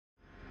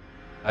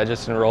I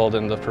just enrolled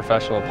in the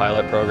professional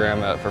pilot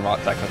program at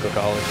Vermont Technical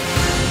College.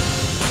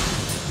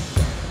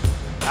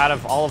 Out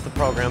of all of the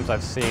programs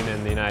I've seen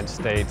in the United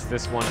States,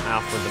 this one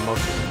offered the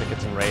most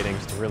certificates and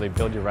ratings to really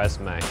build your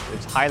resume.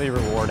 It's highly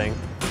rewarding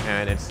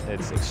and it's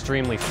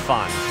extremely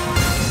fun.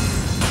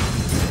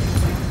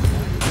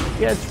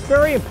 Yeah, it's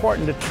very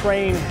important to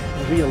train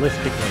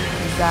realistically.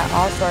 You've got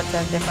all sorts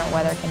of different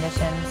weather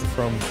conditions.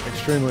 From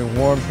extremely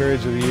warm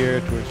periods of the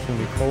year to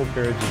extremely cold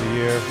periods of the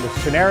year. The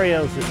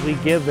scenarios that we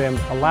give them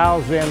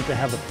allows them to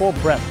have the full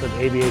breadth of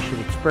aviation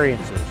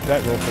experiences.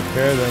 That will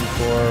prepare them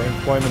for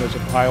employment as a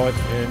pilot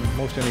in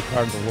most any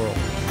part of the world.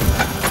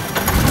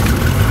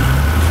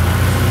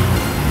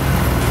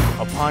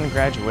 Upon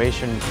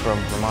graduation from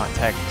Vermont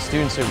Tech,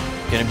 students are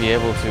going to be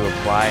able to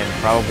apply and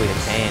probably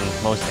attain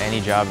most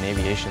any job in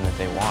aviation that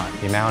they want.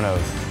 The amount of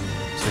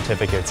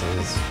certificates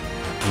is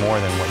more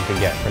than what you could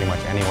get pretty much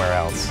anywhere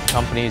else.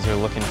 Companies are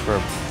looking for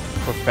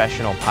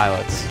professional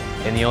pilots,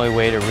 and the only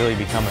way to really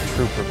become a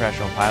true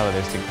professional pilot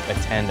is to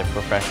attend a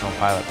professional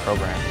pilot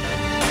program.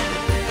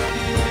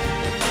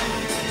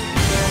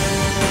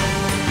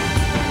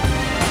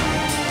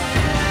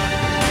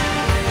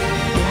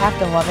 You have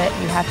to love it.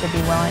 You have to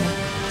be willing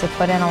to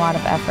put in a lot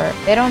of effort.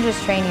 They don't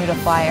just train you to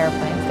fly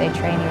airplanes, they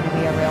train you to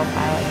be a real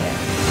pilot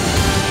here.